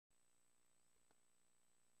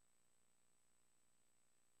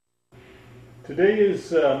Today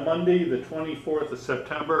is Monday, the 24th of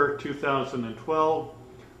September, 2012.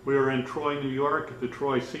 We are in Troy, New York at the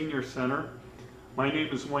Troy Senior Center. My name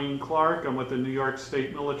is Wayne Clark. I'm with the New York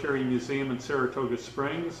State Military Museum in Saratoga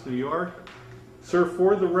Springs, New York. Sir,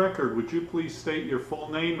 for the record, would you please state your full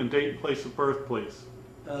name and date and place of birth, please?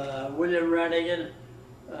 William Ratigan,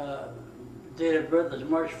 date of birth is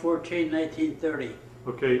March 14, 1930.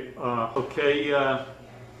 Okay,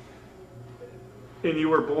 and you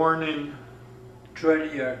were born in? Troy,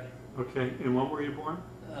 New York. Okay, and when were you born?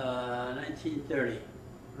 1930.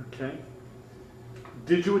 Okay.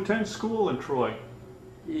 Did you attend school in Troy?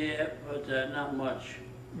 Yeah, but not much.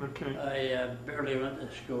 Okay. I barely went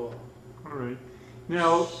to school. All right.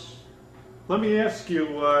 Now, let me ask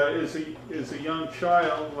you, as a young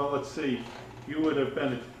child, well, let's see, you would have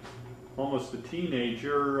been almost a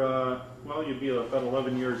teenager. Well, you'd be about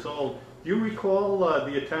 11 years old. Do you recall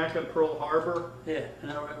the attack at Pearl Harbor? Yeah, I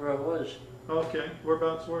know where I was. Okay.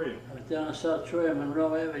 Whereabouts were you? I was down in South Troy on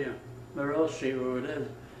Monroe Avenue, Monroe Street, where we lived.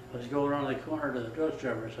 I was going around the corner to the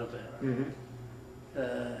drugstore or something. Mm-hmm.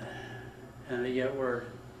 And we got word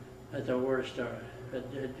at the war started.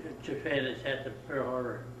 Japan attacked the Pearl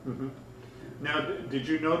Harbor. Mm-hmm. Now, did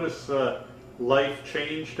you notice life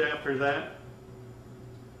changed after that?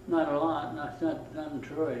 Not a lot, not in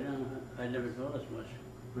Troy. No, I never noticed much.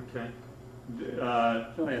 Okay. I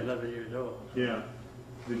was only 11 years old. Yeah.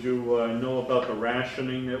 Did you know about the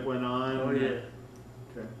rationing that went on? Oh yeah.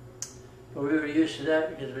 Okay. But we were used to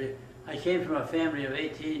that because I came from a family of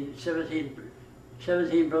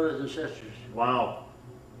 17 brothers and sisters. Wow.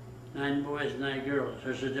 9 boys, 9 girls.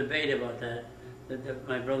 There's a debate about that. That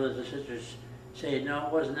my brothers and sisters say no,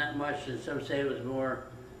 it wasn't that much, and some say it was more.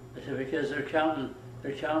 I said because they're counting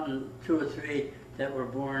 2 or 3 that were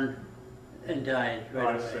born and died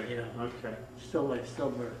right away. See. You know. Okay. Still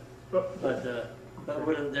stillbirth. But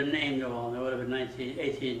would have their name go on. It would have been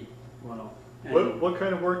 18. Wow. What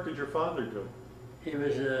kind of work did your father do? He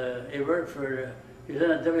was he worked for he was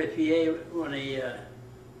on a WPA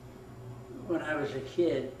when I was a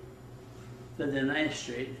kid. Lived in 9th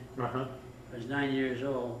Street. Uh-huh. I was 9 years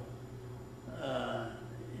old.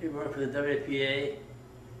 He worked for the WPA,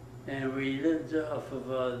 and we lived off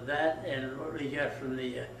of that and what we got from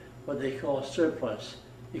the what they call surplus.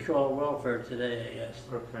 You call it welfare today, I guess.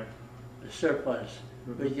 Okay. The surplus.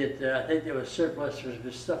 Mm-hmm. We get, I think there was surplus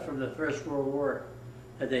for stuff from the First World War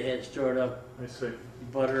that they had stored up. I see.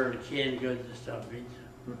 Butter and canned goods and stuff.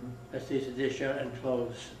 Mm-hmm. That's they used to dish out and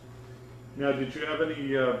clothes. Now, did you have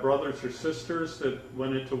any brothers or sisters that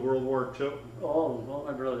went into World War II? All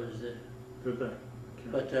my brothers did. Did they?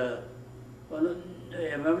 Okay. But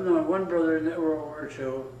I remember one brother in World War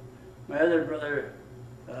II. My other brother,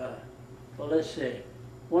 well, let's see.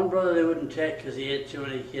 One brother they wouldn't take because he had too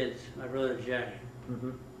many kids. My brother Jack.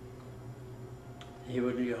 Mm-hmm. He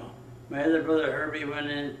wouldn't go. My other brother Herbie went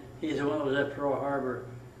in. He's the one that was at Pearl Harbor,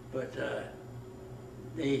 but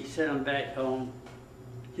they sent him back home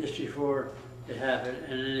just before it happened,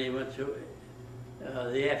 and then they went to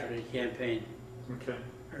the African campaign, Okay.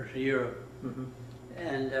 or to Europe. Mm-hmm.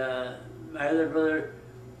 And my other brother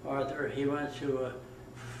Arthur, he went to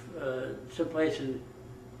someplace in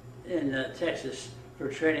Texas for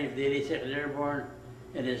training for the 82nd Airborne,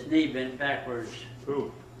 and his knee bent backwards.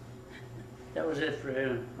 Ooh. That was it for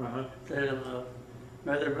him. Uh-huh.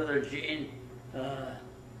 My other brother Gene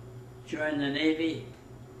joined the Navy.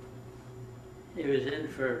 He was in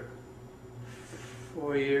for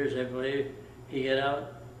 4 years, I believe. He got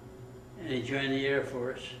out and he joined the Air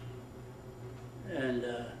Force and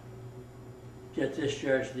got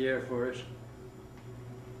discharged from the Air Force.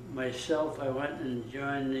 Myself, I went and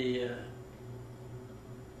joined the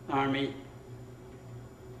Army.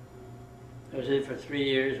 I was in for 3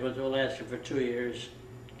 years, went to Alaska for 2 years,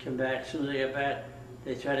 come back. As soon as I got back,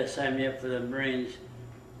 they tried to sign me up for the Marines.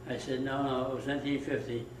 I said, no, it was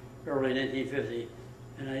 1950, early 1950,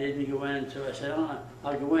 and I didn't go in until I said, oh,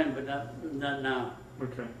 I'll go in, but not now.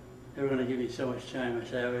 Okay. They were going to give me so much time. I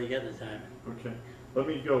said, I already got the time. Okay. Let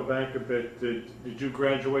me go back a bit. Did you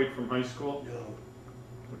graduate from high school? No.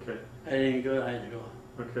 Okay. I didn't even go to high school.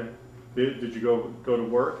 Okay. Did you go to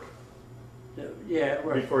work? Yeah, I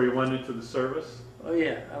worked. Before you went into the service? Oh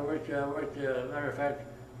yeah, I worked, matter of fact,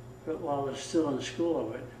 while I was still in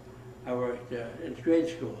school I worked in grade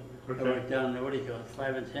school. Okay. I worked down there, what do you call it,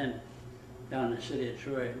 5 and 10, down in the city of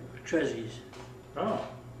Troy, Treskies. Oh.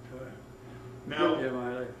 Troy. Now,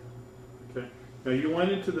 My life. okay. Now you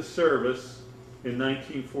went into the service in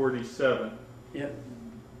 1947. Yep.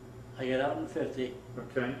 I got out in 50.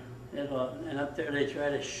 Okay. And up there they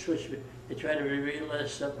tried to switch me, they tried to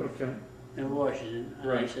re-list up Okay. in Washington. And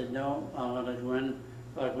I Right. said, no, I'll go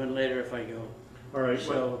in later if I go. All right.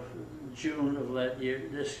 So June of that year,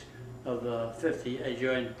 of 50, I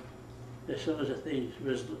joined as soon as the thing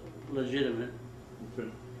was legitimate. Okay.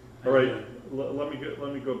 All right.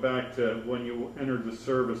 Let me go back to when you entered the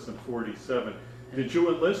service in '47. Did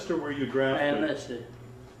you enlist or were you I drafted? enlisted.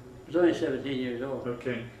 I was only 17 years old.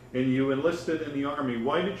 Okay. And you enlisted in the Army.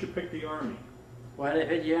 Why did you pick the Army? Why did I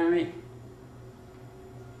pick the Army?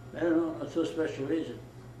 I don't know. That's no special reason.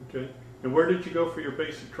 Okay. And where did you go for your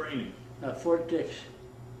basic training? Fort Dix.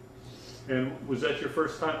 And was that your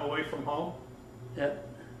first time away from home? Yep.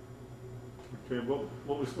 Okay.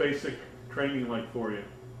 What was basic training like for you?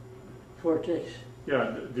 Fort Dix.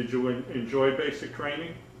 Yeah. Did you enjoy basic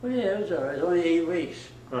training? Well, yeah, it was all right. It was only 8 weeks.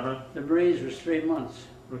 Uh-huh. The Marines was 3 months.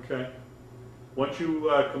 Okay. Once you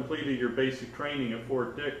completed your basic training at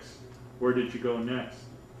Fort Dix, where did you go next?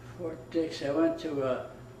 Fort Dix. I went to a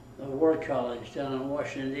war college down in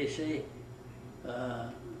Washington, D.C. I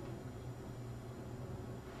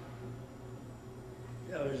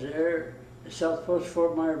was there, at South Post,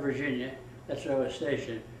 Fort Myer, Virginia. That's where I was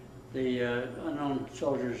stationed. The unknown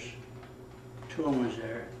soldiers' tomb was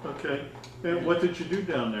there. Okay. And what did you do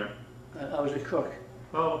down there? I was a cook.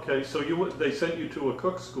 Oh, okay. So they sent you to a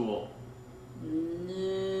cook school.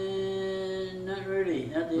 Not really.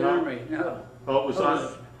 Not the No? Army. No. Oh, it was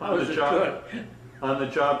I was the a job cook. on the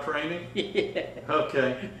job training. Yeah.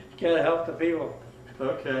 Okay. Gotta help the people.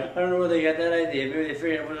 Okay. I don't know where they got that idea. Maybe they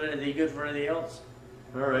figured it wasn't anything good for anything else.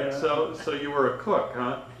 All right. Yeah. So you were a cook,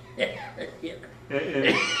 huh? Yeah.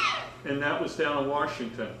 And that was down in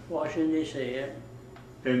Washington. Washington, D.C., yeah.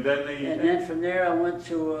 And then And then from there I went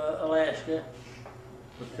to Alaska.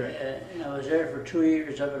 Okay. And I was there for 2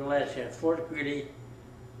 years up in Alaska, Fort Greely,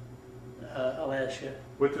 Alaska.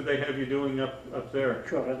 What did they have you doing up there?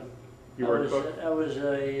 Cooking. You were a cook? I was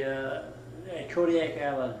at Kodiak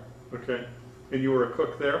Island. Okay. And you were a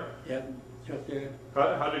cook there? Yep, cooked there.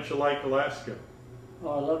 How did you like Alaska? Oh,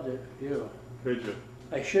 I loved it. Beautiful. Did you?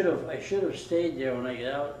 I should have stayed there when I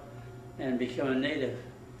got out and become a native.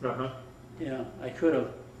 Uh-huh. You know, I could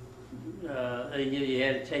have. You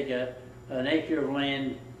had to take an acre of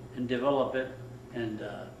land and develop it and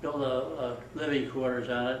build a living quarters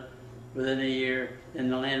on it within a year,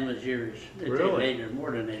 and the land was yours. They'd take an acre,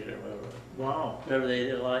 more than an acre, whatever. Wow. Whatever they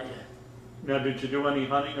did allow you. Now, did you do any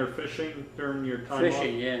hunting or fishing during your time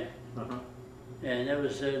Fishing, yeah. off? Uh-huh. And there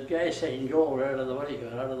was guys taking gold out of the,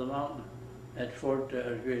 out of the mountain at Fort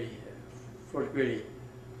Greely. Fort Greely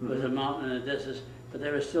was a mountain in the distance, but they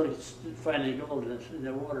were still finding gold in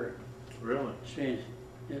the water. Really? Streams.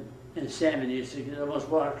 And salmon used to almost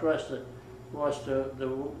walk across the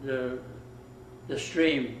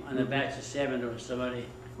stream on the backs of salmon. There was so many.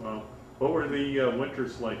 Wow. What were the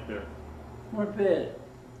winters like there? Weren't bad.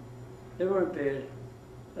 They weren't bad.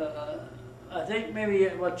 I think maybe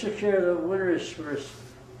what took care of the winters was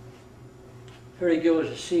pretty good was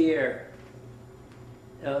the sea air.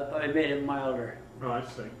 I made it milder. Oh, I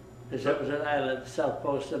see. Because that was an island, South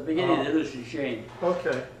Post, the beginning of the Lucian chain,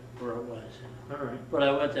 Okay. where it was. All right. But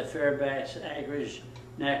I went to Fairbanks, Anchorage,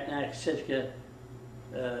 Naknek, Sitka,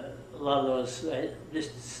 a lot of those,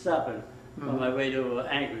 just stopping on my way to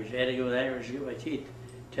Anchorage. I had to go to Anchorage to get my teeth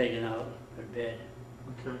taken out in bed.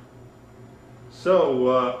 Okay.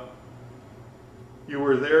 So, you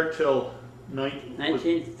were there till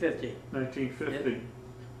 1950. 1950. Yep.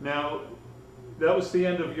 Now, that was the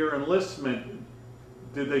end of your enlistment.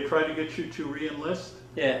 Did they try to get you to re-enlist?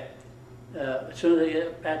 Yeah. As soon as I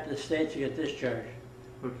get back to the States, you get discharged.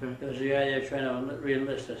 Okay. There was a guy there trying to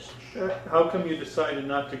re-enlist us. How come you decided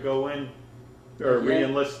not to go in or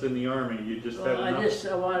re-enlist in the Army? You just had enough?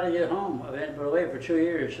 I wanted to get home. I've been away for 2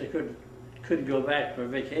 years. I couldn't go back for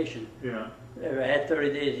vacation. Yeah. I had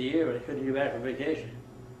 30 days a year, but I couldn't go back for vacation.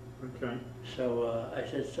 Okay. So I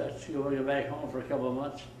said, let's go back home for a couple of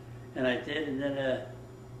months. And I did, and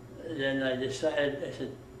then I decided, I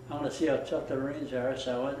said, I want to see how tough the Marines are.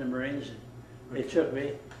 So I went to the Marines, and they took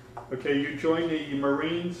me. Okay, you joined the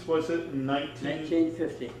Marines, was it in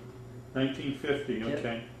 1950. 1950, Yep.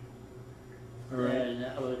 okay. All right. And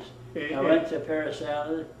I went to Paris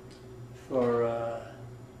Island for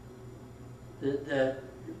the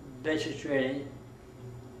basic training.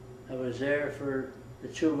 I was there for the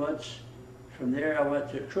 2 months. From there I went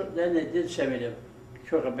to then they did send me to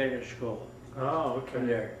Cook and Baker School. Oh, From okay.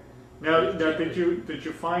 there. Now, did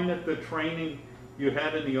you find that the training you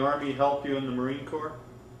had in the Army helped you in the Marine Corps?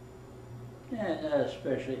 Yeah, not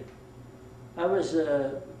especially. I was,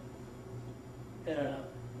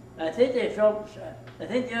 I think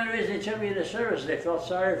the only reason they took me into service is they felt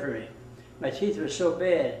sorry for me. My teeth were so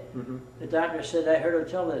bad. Mm-hmm. The doctor said, I heard him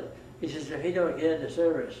tell that, he says, if he don't get into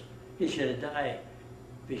service, he should have died.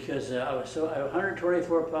 because I was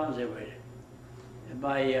 124 pounds I weighed. And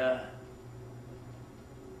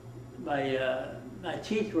my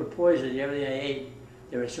teeth were poisoned. Everything I ate,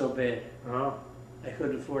 they were so bad. Oh, I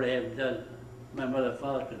couldn't afford to have them done. My mother and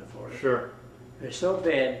father could afford it. sure. They were so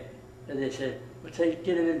bad that they said, well, get it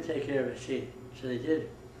in and take care of his teeth. So they did.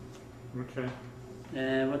 Okay.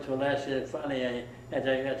 And I went to Alaska, and finally,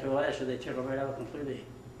 after I got to Alaska, they took them right out completely.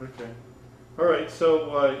 Okay. All right,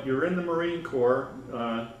 so you're in the Marine Corps,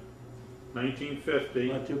 1950.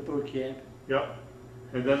 Went to boot camp, Yep.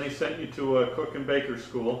 And then they sent you to a cook and baker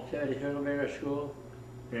school, started to Hillenberger School.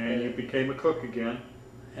 and you became a cook again.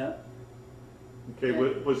 Yeah, Okay,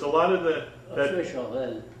 Yeah. Was a lot of that official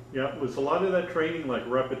then. yeah, was a lot of that training like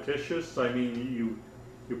repetitious? I mean,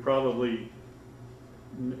 you probably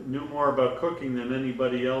knew more about cooking than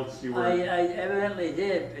anybody else. You were. I evidently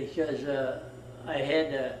did because I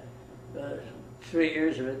had 3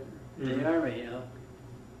 years of it in the Army, you know.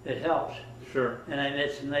 It helped. Sure. And I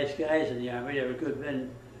met some nice guys in the Army. They were good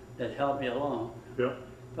men that helped me along. Yep.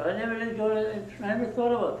 But I never did I never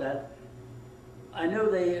thought about that. I knew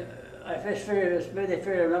I just figured maybe they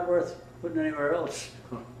figured I'm not worth putting anywhere else.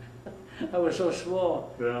 I was so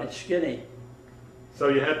small and skinny. So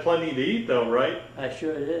you had plenty to eat though, right? I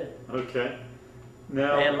sure did. Okay.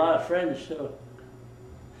 Now, I had a lot of friends too.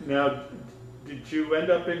 Now, did you end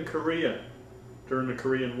up in Korea during the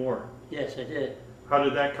Korean War? Yes, I did. How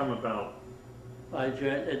did that come about? I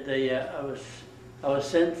joined I was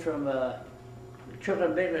sent from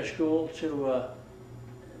Children Baker School to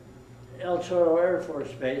El Toro Air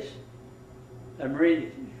Force Base, a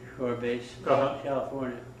Marine Corps base in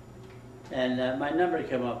California, and my number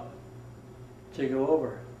came up to go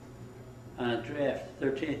over on a draft,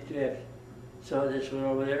 13th draft. So I just went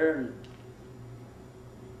over there, and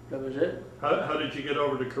that was it. How did you get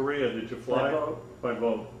over to Korea? Did you fly? By boat. By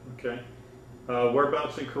boat. Okay.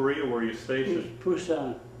 Whereabouts in Korea were you stationed?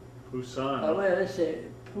 Busan. Busan. Oh wait, let's see,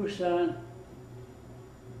 Busan.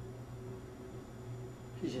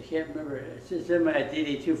 Geez, I can't remember. It's in my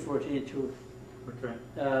DD 214 too.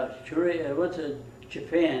 Okay. Korea. I went to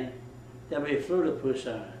Japan, then we flew to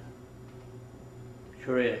Busan,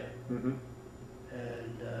 Korea, Mm-hmm.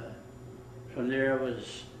 and from there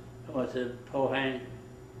I went to Pohang,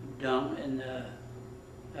 Dong, and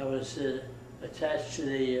I was attached to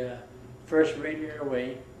the 1st Marine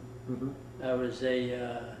Airway. Mm-hmm. I was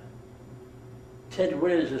Ted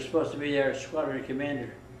Williams was supposed to be our squadron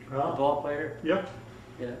commander, a ball player. Yep.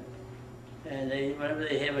 Yeah. And whenever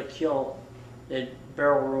they have a kill, they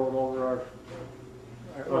barrel rolled over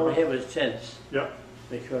all we had was tents. Yep.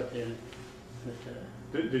 They cooked in.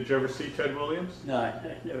 But, Did you ever see Ted Williams? no, I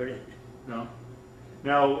never did. No.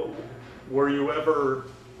 Now, were you ever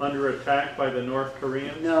under attack by the North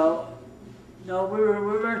Koreans? No, we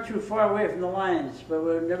weren't too far away from the lines, but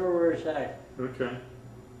we never were attacked. Okay.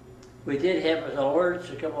 We did have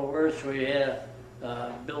alerts, a couple of alerts where you had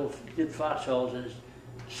did foxholes and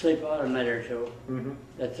sleep out a night or two. Mm-hmm.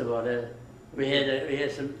 That's about it. We had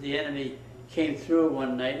the enemy came through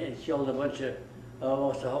one night and killed a bunch of,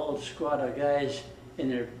 almost a whole squad of guys in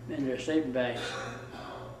their sleeping bags.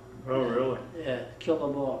 Oh, really? Yeah, killed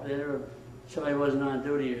them all. Somebody wasn't on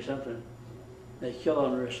duty or something. They killed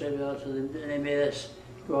them, they were sleeping out, so they made us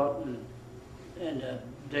go out and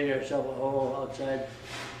dig ourselves a hole outside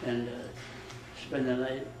and spend the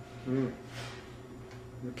night. Mm.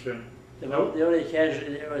 Okay. The only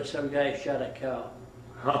casualty there was some guy shot a cow.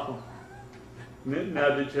 Oh.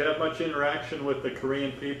 Now, did you have much interaction with the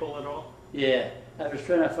Korean people at all? Yeah, I was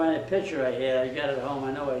trying to find a picture I had. I got it at home.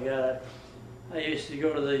 I know I got it. I used to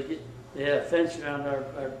go to they had a fence around our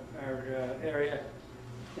area,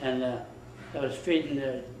 and I was feeding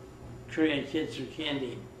the Korean kids some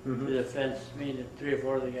candy through the fence, me and 3 or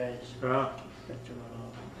 4 of the guys. That's about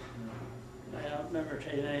all. I don't remember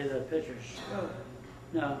taking any of the pictures.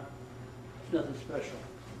 No, nothing special.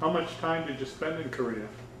 How much time did you spend in Korea?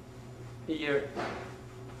 A year.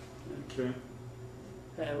 Okay.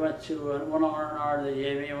 I went to one R&R they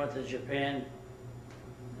gave me. I went to Japan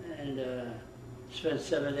and spent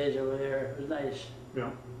 7 days over there. It was nice. Yeah.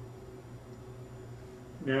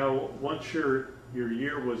 Now, once your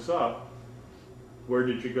year was up, where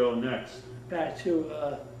did you go next? Back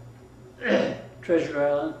to Treasure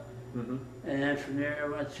Island, Mm-hmm. and then from there I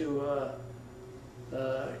went to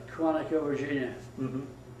Quantico, Virginia. Mm-hmm.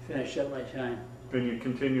 Finished up my time. And you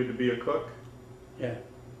continued to be a cook? Yeah.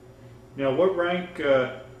 Now, what rank?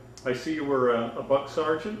 I see you were a buck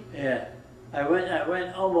sergeant. Yeah. I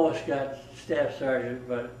went almost got staff sergeant,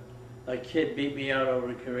 but a kid beat me out over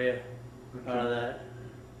in Korea. Okay. Out of that.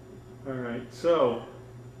 All right. So,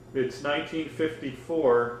 it's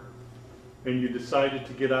 1954. And you decided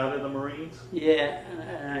to get out of the Marines? Yeah,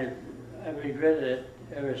 and I regretted it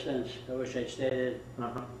ever since. I wish I stayed in.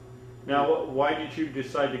 Uh-huh. Now, why did you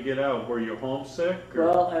decide to get out? Were you homesick? Or?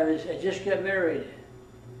 Well, I just got married.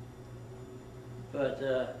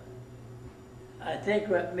 But I think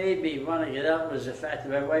what made me want to get out was the fact that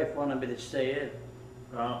my wife wanted me to stay in.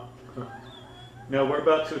 Oh. Now,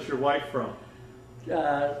 whereabouts is your wife from?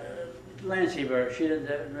 Lansingburg. She lived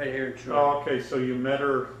right here in Troy. Oh, okay, so you met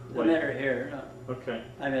her... I met her here. No, Okay.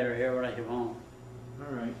 I met her here when I came home.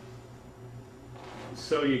 All right.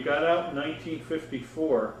 So you got out in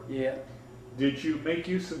 1954. Yeah. Did you make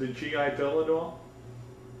use of the GI Bill at all?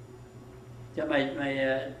 Got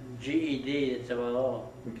my GED, that's about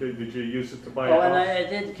all. Okay, did you use it to buy Oh, a and house? I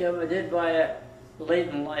did buy a late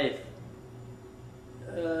in life.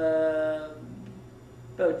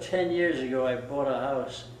 About 10 years ago, I bought a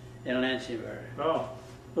house in Lansingburg. Oh,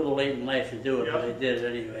 A little late in life to do it, but I Yep. did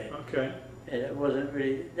it anyway. okay. And it wasn't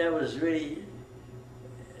really, that was really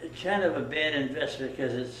kind of a bad investment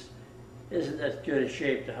because it isn't that good a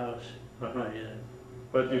shape, the house. Uh-huh. Yeah.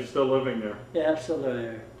 But you're still living there? Yeah, I'm still living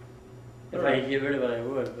there. If All I right. could get rid of it, I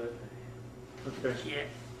would, but Okay. yeah.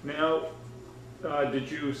 Now, did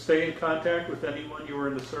you stay in contact with anyone you were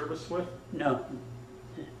in the service with? No,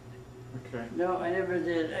 Okay. no, I never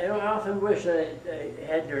did. I often wish I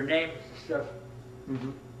had their names and stuff.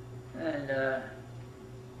 Mm-hmm. And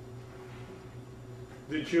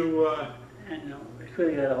Did you, I know, I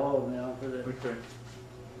could have got a hold of them now, but okay.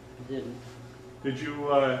 I didn't. Did you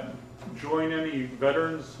join any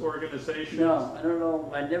veterans organizations? No, I don't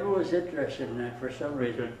know. I never was interested in that for some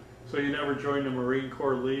reason. Okay. So you never joined the Marine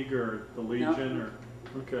Corps League or the Legion or?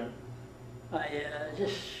 Okay. I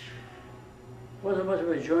just wasn't much of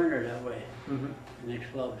a joiner that way Mm-hmm. in the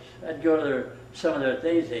clubs. I'd go to some of their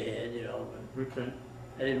things they had, you know, but Okay.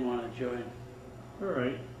 I didn't want to join. All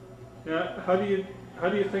right. Now, how do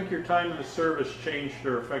you think your time in the service changed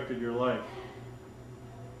or affected your life?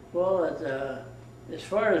 Well, as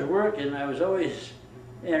far as working, I was always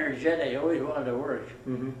energetic. I always wanted to work.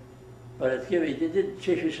 Mm-hmm. But it did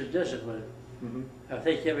teach me some discipline. Mm-hmm. I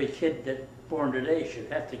think every kid that's born today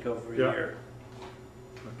should have to go for a Yeah. year.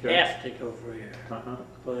 Okay. Have to go for a year, Uh-huh.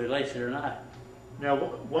 whether he likes it or not. Now,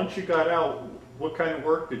 once you got out, what kind of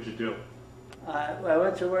work did you do? I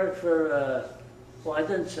went to work for, well, I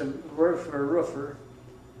did some work for a roofer.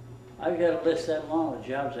 I've got a list that long of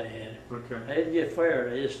jobs I had. Okay. I didn't get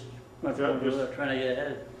fired, I just went Yeah, for just- trying to get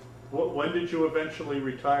ahead. When did you eventually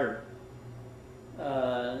retire?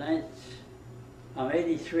 I'm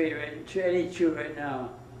 83, 82 right now.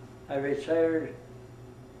 I retired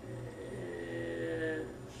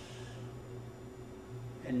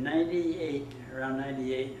in 98, around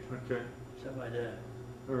 98, Okay. something like that.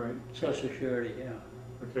 All right. Social Security, yeah,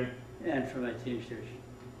 Okay. and for my Teamsters.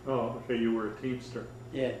 Oh, okay. You were a Teamster.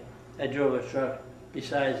 Yeah, I drove a truck.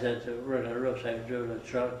 Besides that, to work on roofs, I've driven a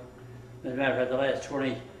truck. As a matter of fact, the last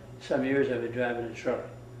 20-some years I've been driving a truck.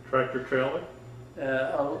 Tractor trailer?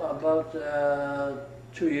 About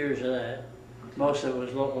 2 years of that. Most of it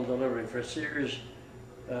was local delivery for Sears,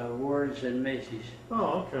 Wards, and Macy's.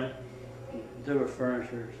 Oh, okay. They were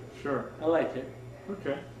furniture. Sure. I liked it.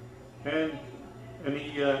 Okay. And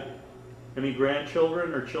any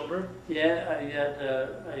grandchildren or children? Yeah, I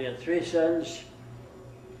got 3 sons.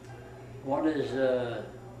 One is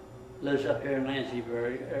lives up here in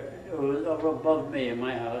Lansingburg, over above me in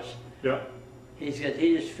my house. Yeah. He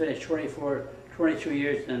just finished 22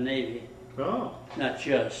 years in the Navy. Oh, Not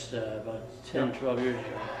just, about 10, 12 years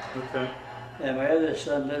ago. okay. And my other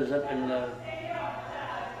son lives up in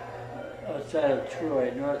outside of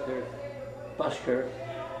Troy, north of Busker.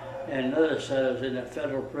 And another son was in a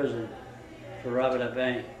federal prison for robbing a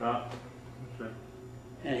bank. Ah, okay.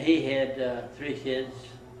 And he had 3 kids.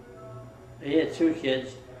 He had 2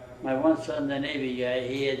 kids. My one son, the Navy guy,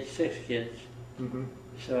 he had 6 kids. Mm-hmm.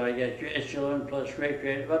 So I got grandchildren plus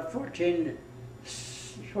great-grand, about 14 to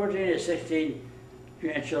 16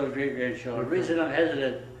 grandchildren, great-grandchildren. The reason I'm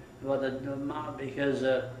hesitant about the amount because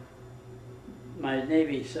my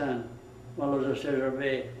Navy son, one of those upstairs over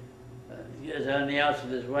me, is on the outs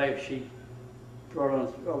with his wife. She brought him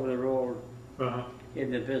over the road, Uh-huh. gave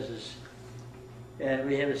him the business. And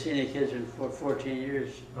we haven't seen the kids in 14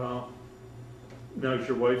 years. Now, is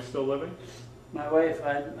your wife still living? My wife,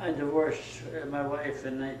 I divorced my wife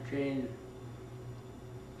in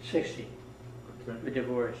 1960. Okay. We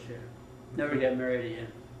divorced, yeah. Never got married again.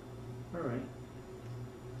 All right.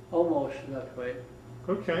 Almost, not quite.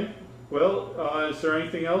 Okay. Well, is there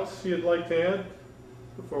anything else you'd like to add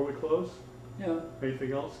before we close? Yeah.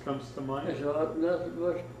 Anything else comes to mind? That's all, nothing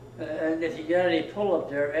much. And if you got any pull up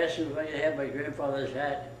there, ask him if I can have my grandfather's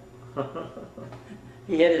hat.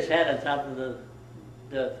 He had his hat on top of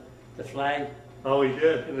the flag. Oh, he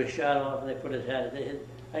did? It was shot off and they put his hat.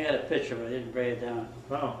 I got a picture of it, I didn't bring it down.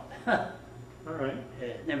 Oh, all right.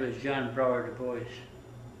 His name was John Brower Du Bois.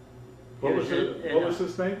 What was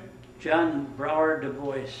his name? John Brower Du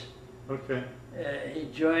Bois. Okay. He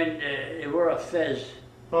joined, he wore a fez.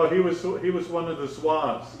 Oh, he was one of the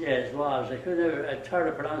Zouaves. Yeah, Zouaves. It's hard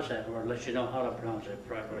to pronounce that word unless you know how to pronounce it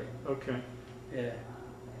properly. Okay. Yeah.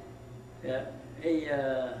 Yeah. He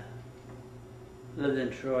lived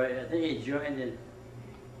in Troy. I think he joined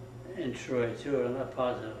in Troy too. I'm not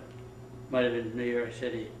positive. Might have been New York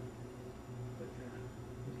City.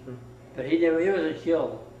 But he wasn't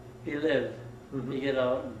killed. He lived. Mm-hmm. He get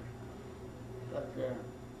out. But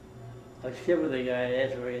I was kid with the guy.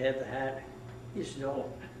 That's where he had the hat. He stole.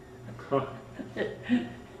 Huh.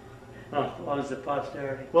 As long as the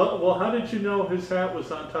posterity. Well, how did you know his hat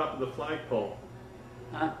was on top of the flagpole?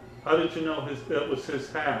 Huh? How did you know that was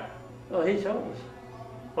his hat? Oh, he told us.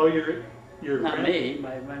 Oh, your Not me.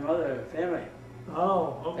 My mother, family.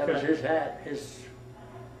 Oh, okay. That was his hat.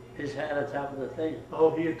 His hat on top of the thing.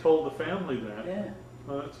 Oh, he had told the family that. Yeah.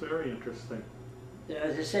 Oh, that's very interesting. Yeah,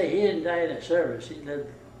 as I say, he didn't die in the service. He lived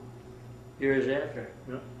years after.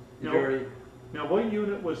 Yeah. Now, what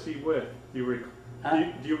unit was he with? Do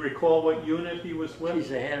you recall what unit he was with?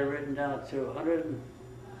 Geez, I had it written down to 100.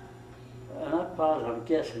 I'm not positive. I'm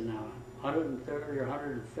guessing now. 103rd or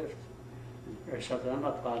 105th or something. I'm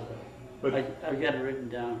not positive. But I've got it written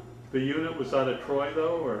down. the unit was out of Troy,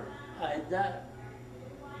 though, or? I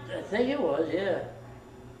think it was, yeah.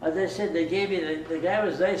 As I said, they gave me, the guy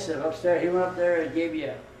was nice upstairs. He went up there and gave me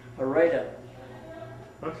a write-up.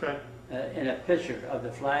 Okay. In a picture of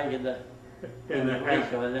the flag and the hat. and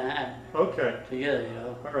the hat Okay. together, you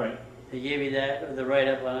know. All right. They gave me that with the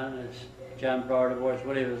write-up on it. It's John Brower Du Bois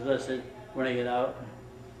when he was listed when I get out.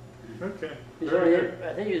 Okay.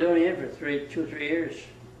 I think he was only in for 2-3 years.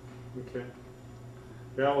 Okay.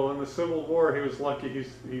 Yeah, well, in the Civil War, he was lucky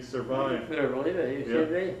he survived. You better believe it. You should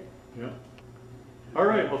be. Yeah. All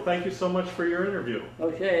right. Well, thank you so much for your interview.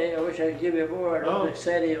 Okay. I wish I could give you more. I was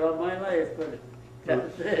excited about my life, but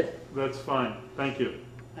that's it. That's fine. Thank you.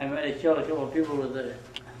 I might have killed a couple of people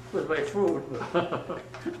with my food. But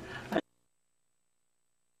I